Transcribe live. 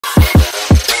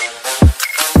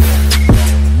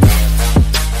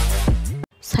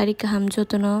sari kaham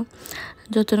jotono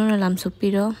no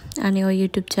lamsukpiro ani o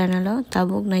YouTube channel o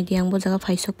tabuk naidi ang bojaga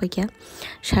phaisok paikya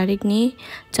sarik ni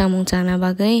chamung chana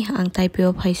bagai ang taipeo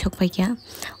phaisok paikya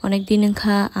onek din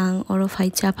wngkha ang oro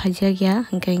phaicha phaijakya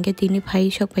hingke tini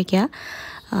phaisok paikya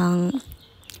ang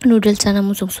noodles chana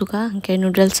musuk suka hingke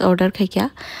noodles order khaikya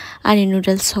ani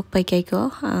noodles sok paikya ko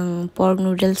ang pork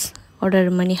noodles order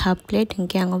mani half plate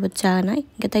hingke ang obo chanai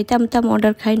hingke tai tam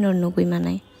order khai nor nugui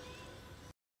manai.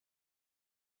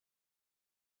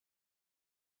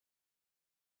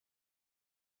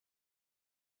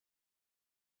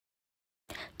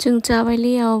 Jung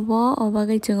chabali obo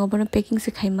obagai jung obo packing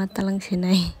se khaima talang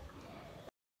senai.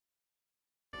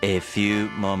 A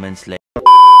few moments later.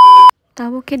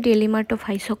 Tabo ke daily marto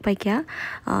phaisok paikya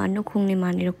nukhungni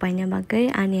mani rok paina bagai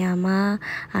ani ama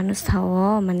anu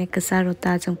sao mane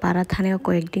kesarota jung para thane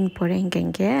ko ekdin pore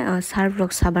hingke serve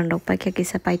rok saban rok paikya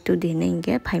kisa paitu dine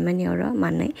hingke phaimani oro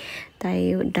mane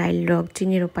tai dail rok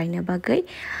chini rok paina bagai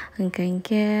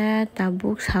hingke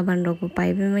tabuk saban rok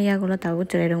paibe maya gulo tabuk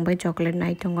cherai rong bai chocolate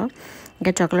nai tongo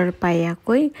hingke chocolate paiya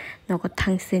koi noko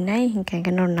thangsinai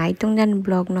hingke no nai tongjan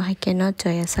blog no haike no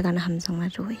joya sagana hamjongma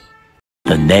rui.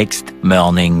 The next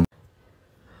morning.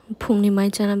 Phungni mai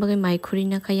chana bagai mai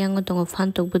khurina ka yango tongo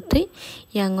phantok butui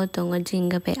yango tongo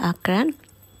jinga bai akran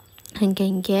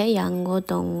hingke yango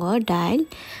tongo dail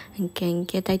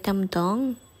hingke taitam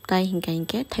tong tai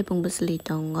hingke thaipung busli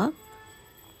tongo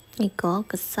iko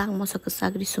kesak moso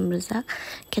kesak risum rejak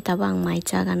ketaba ang mai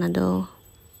chagana do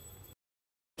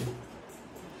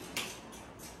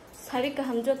sari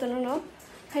kaham jotono no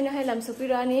haina hailam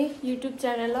sopirani YouTube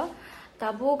channel o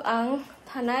tabuk ang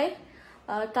thanai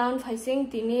town phaising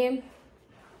tini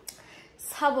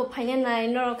sabo phaina nai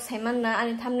norok saiman na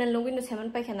ani thamne login no saiman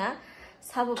paikana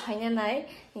sabo phaina nai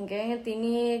hingke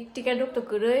tini ticket rok to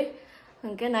kurui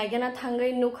hingke naigena thangai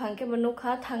nukhangke bo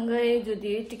nukha thangai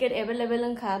judi ticket available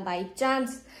wngkha by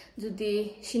chance judi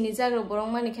sini jagrok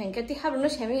borong mani khangke ti habro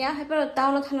no saimya haiparo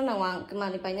town no thana nawang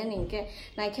mani paina ningke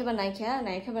naikhe ba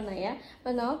naikya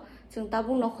bano jung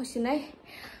tabuk no khosinai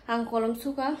ang kolom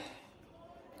suka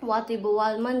watwi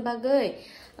walman bagai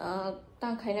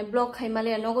tangkhaina blog khaimale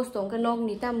nogos tongka nog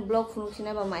nitam blog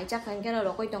funusina ba mai chakhan kena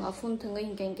rokoi tonga phun thungai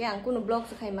hingke ang kuno blog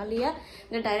se khaimalia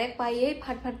ne direct paiye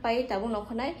phat paiye tabu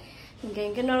nokhonai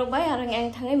hingke norok bai arang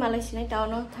ang thangai malai sinai taw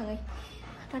no thangai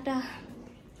tata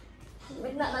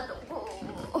bedna na to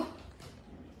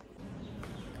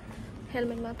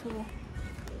helmet ma thubo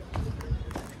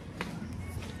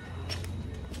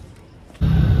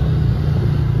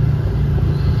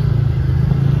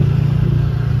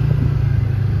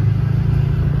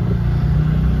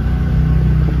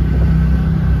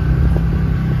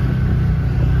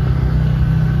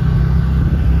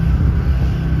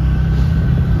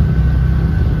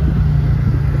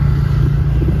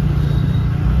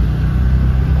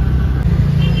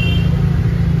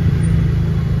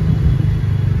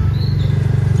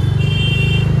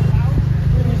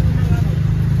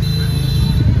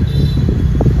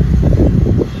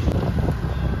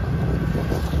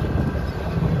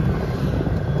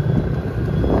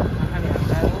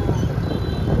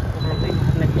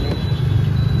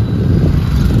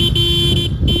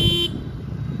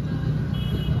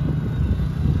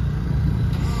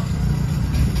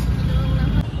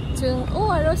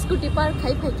scooty park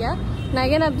khai phaikya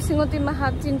naigena bisingoti ma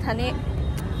hap jin thane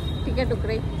ticket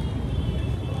ukrai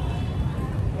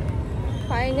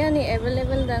paina ni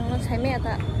available dang no saime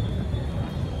ata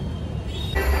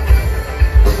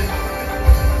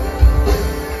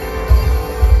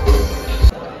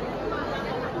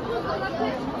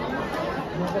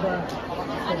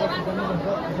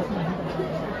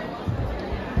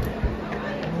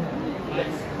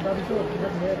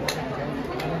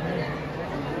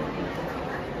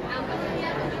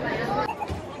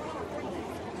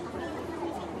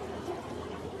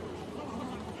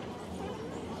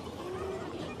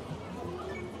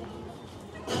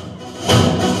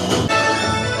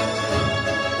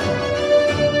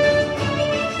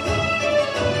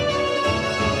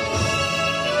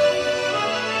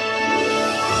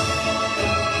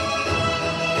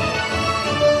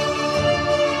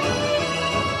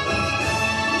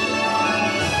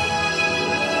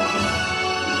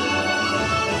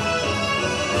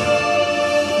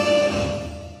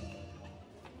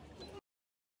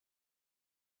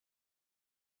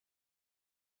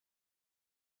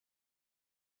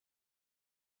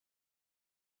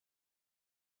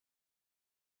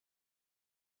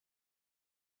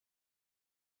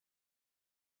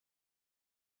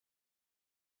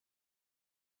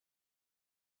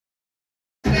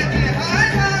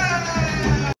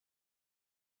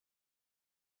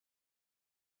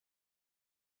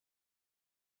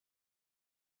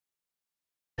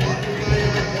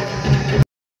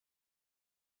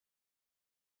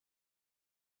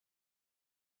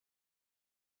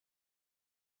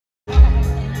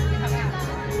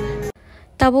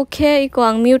tabo ke iko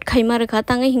ang mute khaima rakha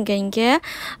tangai hingke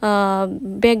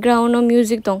background no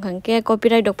music tong khangke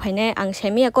copyright dok phaine ang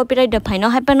semi copyright da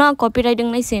phaino haipano copyright ding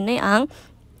nai senai ang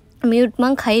mute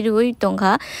mang khai rui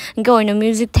tongkha inke oino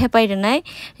music thepai renai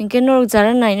inke norok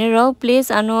jara nai ne rok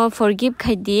please ano forgive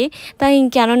khai di ta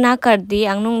inke ano nakar di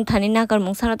ang nong thani nakar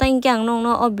mungsana ta inke ang nong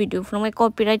no o video from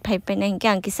copyright phai pai na inke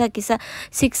ang kisa 6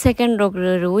 second rok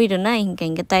rui rena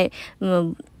inke tai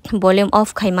volume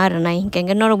off khaima rena inke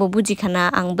norok buji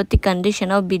khana ang bati condition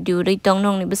of video rei tong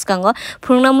nong ni biskango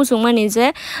phungna musung mani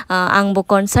je ang bo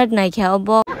concert nai kha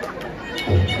obo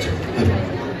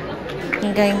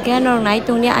Gengke nor nai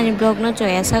tungni ani blog no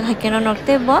choya sa khakeno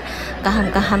nokte bo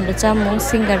kaham recha mung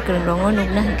singer kurung rongo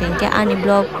nukna gengke ani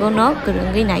blog no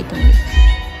kurungi nai tungni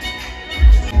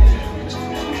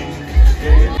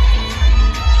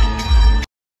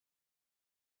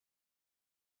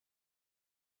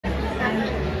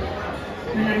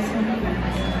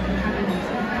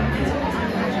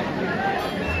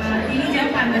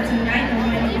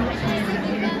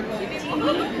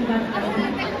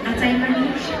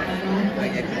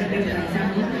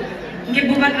Nggak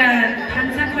bubak lah,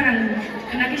 pansa korang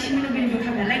kena kesini nubin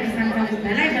buka balai kesang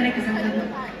balai kesang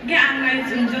nggak angai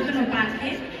junjot tu nupat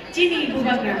ke, cini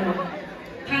bubak lah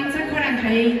pansa korang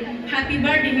kai happy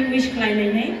birthday ni wish kelai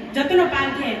ni, jatuh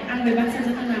nupat ke, ang bebas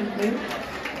saja jatuh nampu.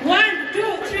 1, 2,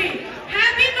 3,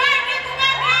 happy birthday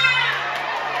bubak lah,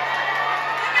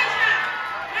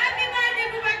 happy birthday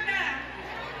bubak lah,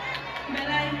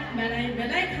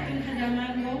 balai katun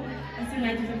kajaman mo, asal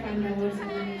ngaji sepandang વર્ષ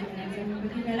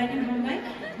Balakin hombai,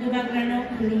 bubak rano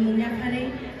belum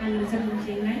menyapare, anu sebelum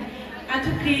jenai,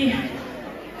 atau ke,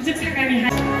 usik sakami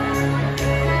hai.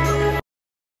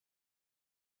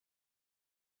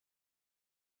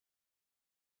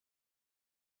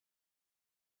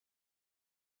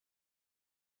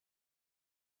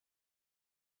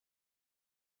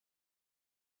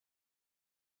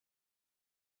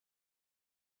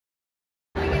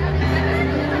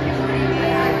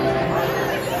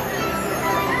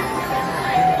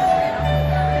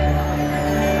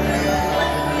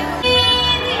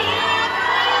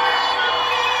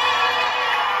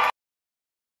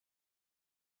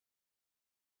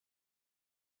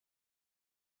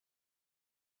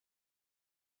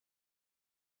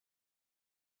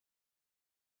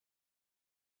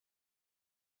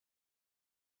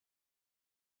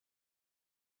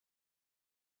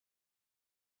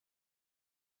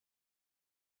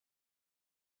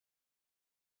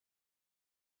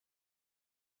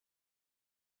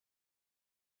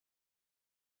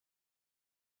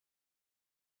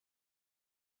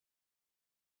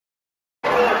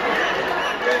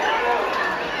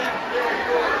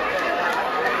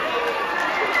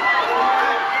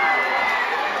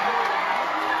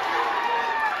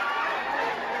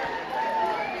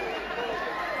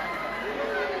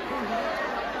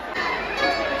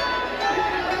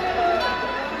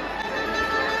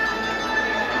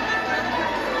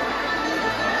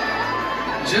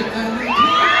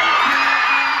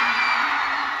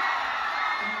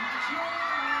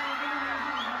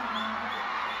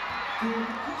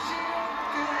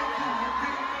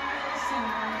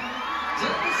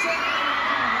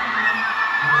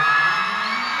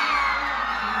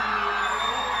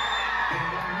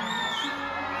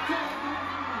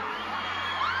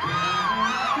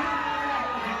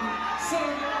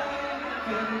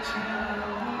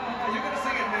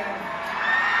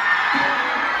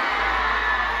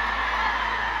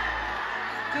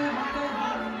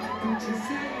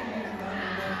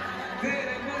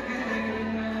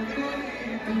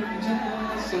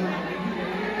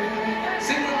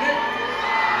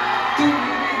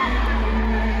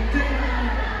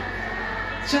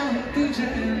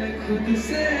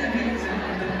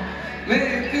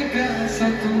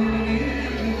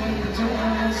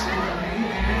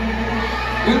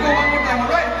 We'll go one more time,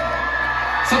 alright?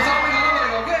 So tell me another way,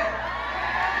 okay?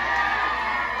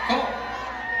 Come on.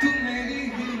 तू मेरी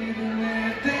हीर मैं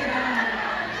तेरा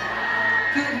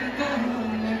करता हूँ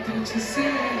मैं तुझसे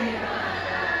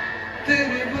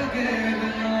तेरे बगैर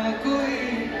ना कोई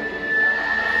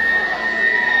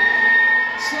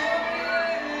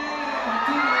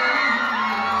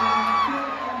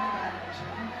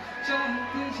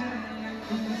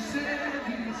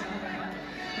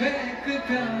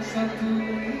प्यासा तू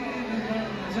बन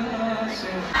जा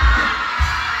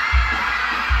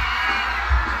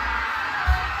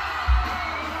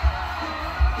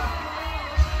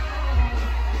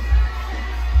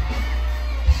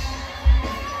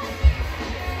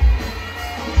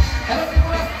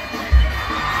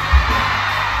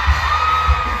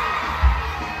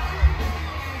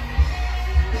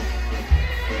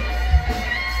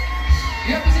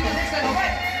Yeah.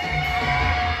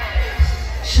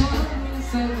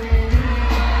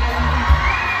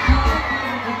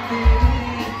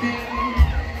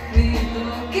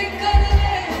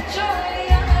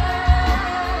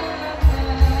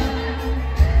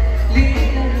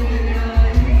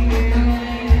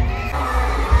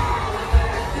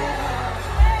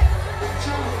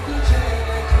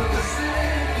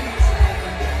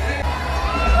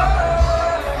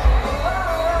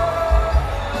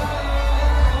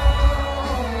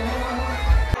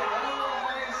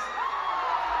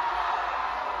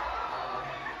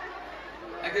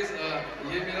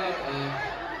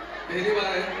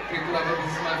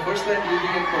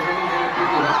 performing here in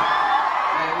Tripura.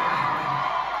 And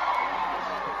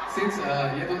since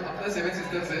ये तो अपना 7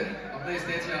 Sisters है, अपना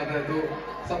स्टेज में आता है तो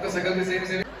सबका शकल भी सेम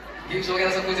सेम, गिफ्ट्स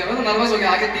वगैरह सब कुछ है। मैं तो नर्वस हो गया,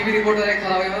 आगे टीवी रिपोर्टर है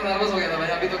खड़ा हो गया, मैं नर्वस हो गया था भाई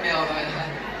अभी तो क्या होता है।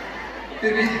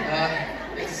 फिर भी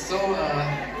it's so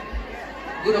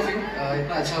good of you,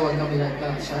 इतना अच्छा वेलकम मिला, इतना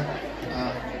अच्छा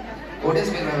ऑडियंस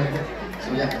मिल रहा है मेरे को। सो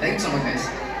या thank you so much guys.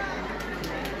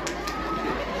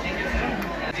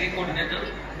 Coordinator.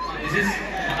 This is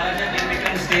Maharaja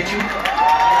Nirvikram statue.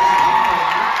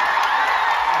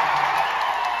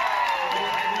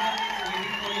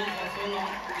 Waiting for you for so long.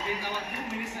 Even our 2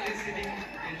 ministers is sitting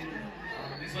in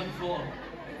this one floor.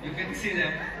 You can see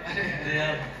them. They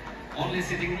are only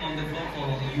sitting on the floor for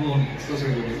you only. So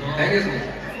sweet. Thank you so much.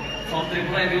 From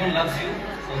Tripura, everyone loves you.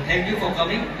 So thank you for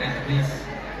coming and please.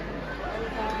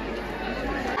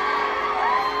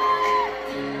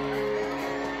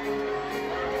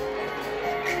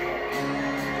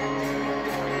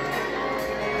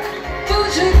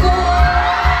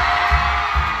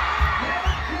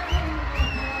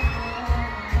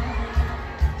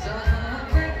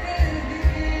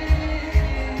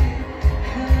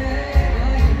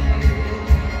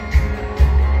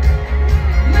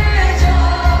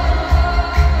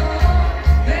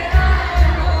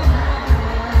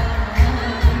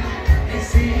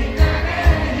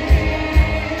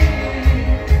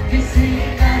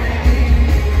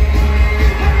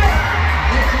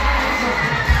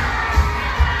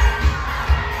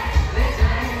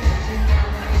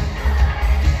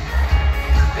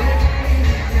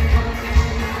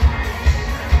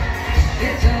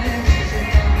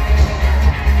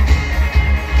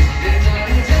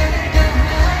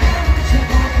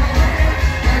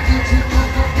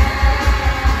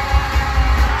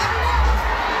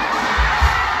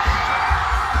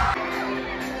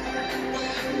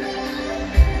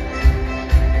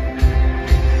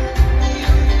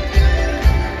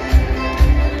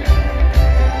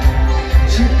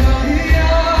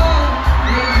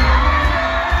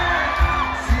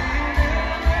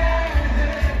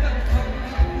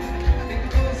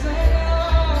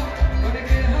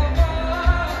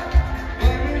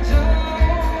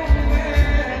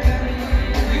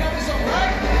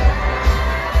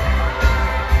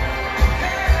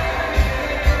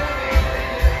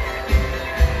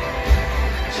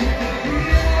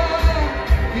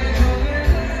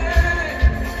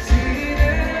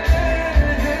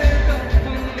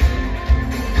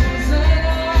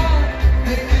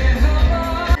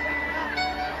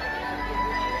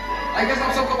 I guess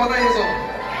आप सबको पता है ये song.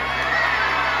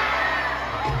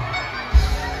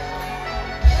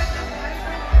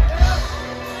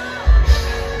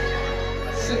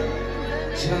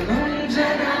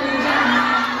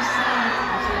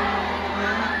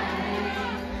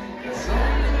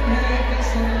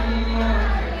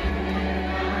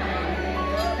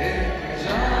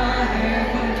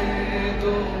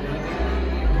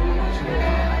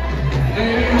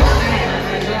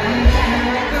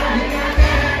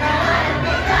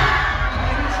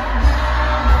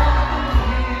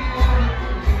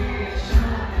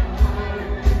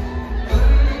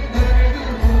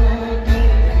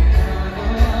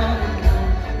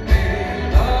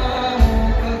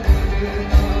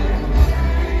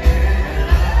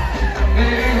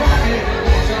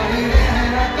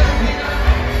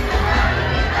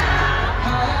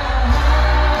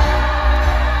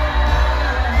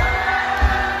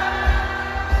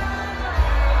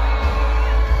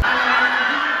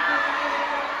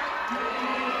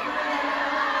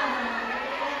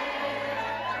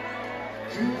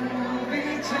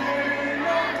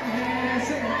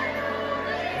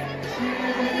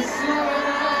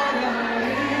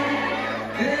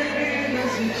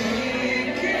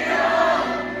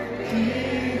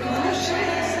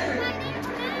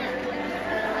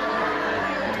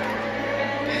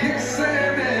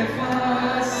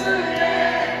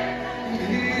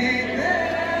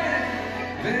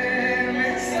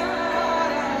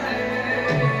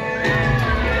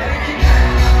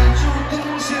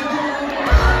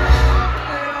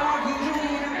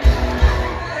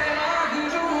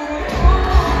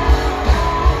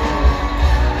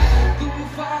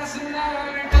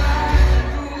 personality.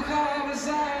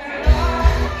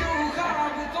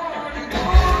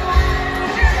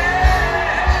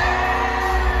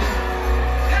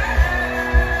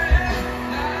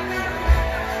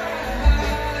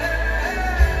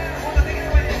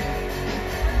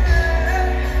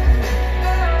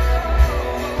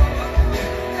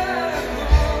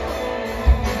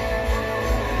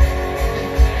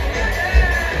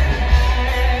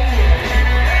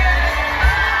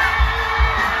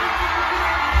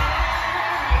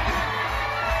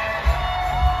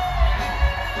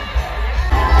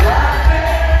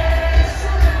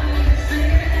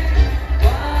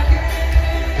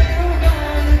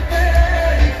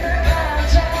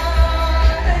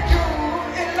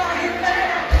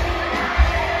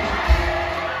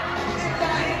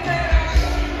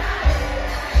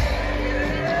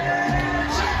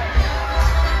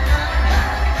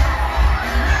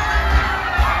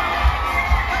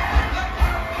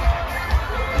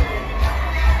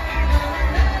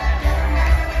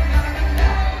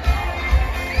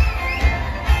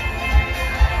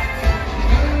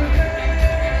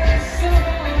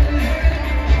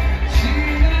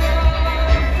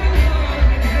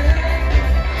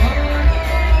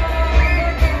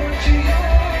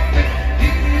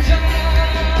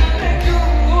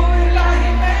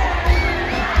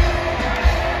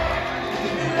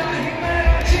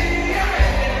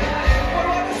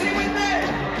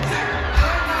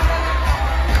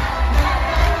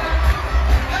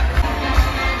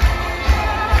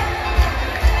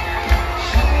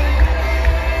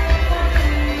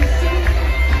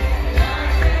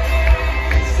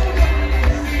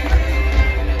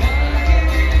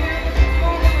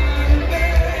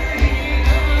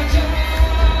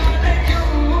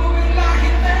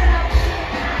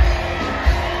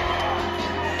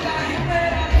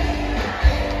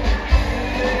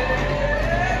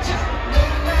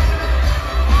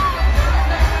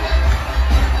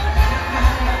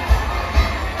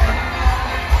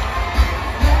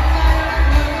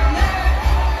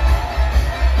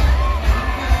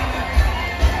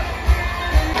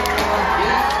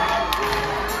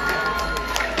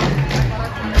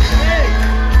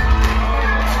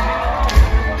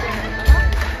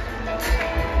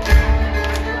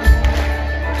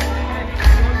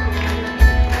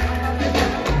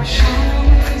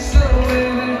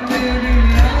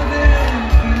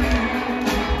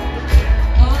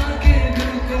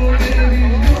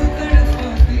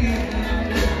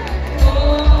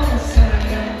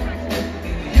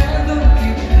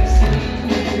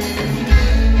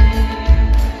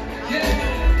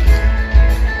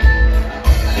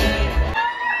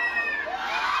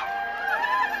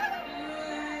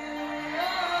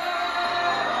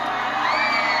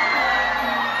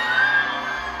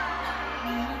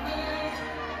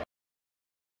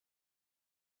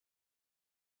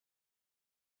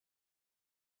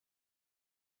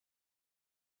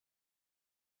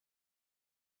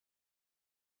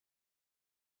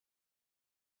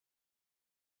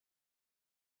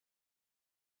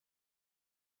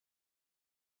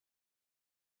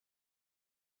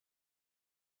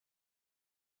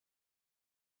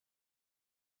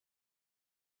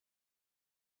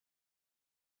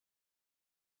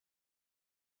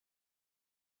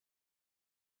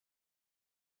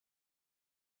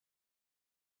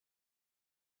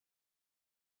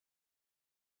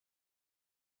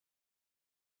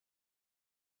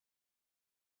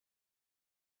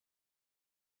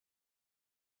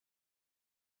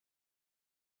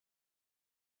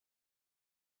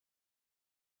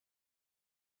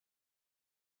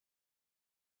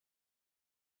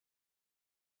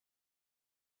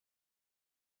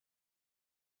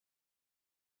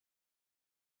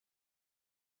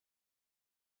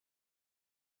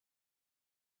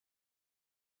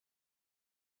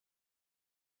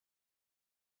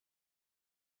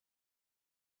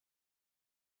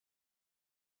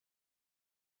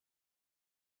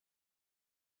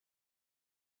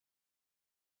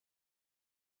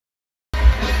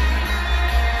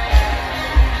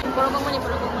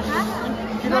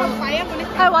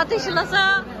 Hai watwi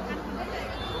silasa.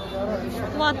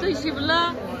 Watwi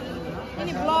sibla.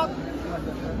 Ini vlog.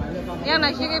 Yang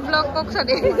nasi ke vlog kok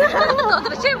sadi.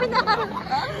 Terus benar.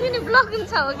 Ini vlog kan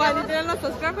sao. Bani channel lo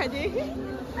subscribe aja.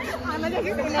 Ana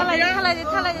jadi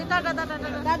Thalai tada.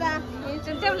 Dadah. Ini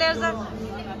centem lerza.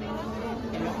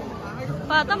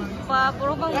 Patam pa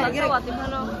puro bang lagi watwi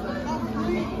mano.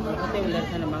 Hotel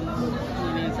sana mang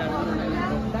ini sa